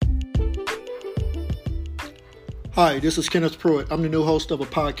Hi, this is Kenneth Pruitt. I'm the new host of a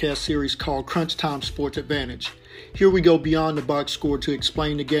podcast series called Crunch Time Sports Advantage. Here we go beyond the box score to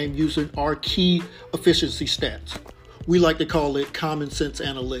explain the game using our key efficiency stats. We like to call it common sense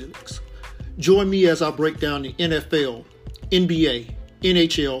analytics. Join me as I break down the NFL, NBA,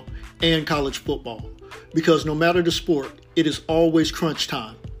 NHL, and college football. Because no matter the sport, it is always crunch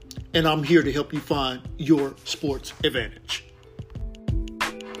time. And I'm here to help you find your sports advantage.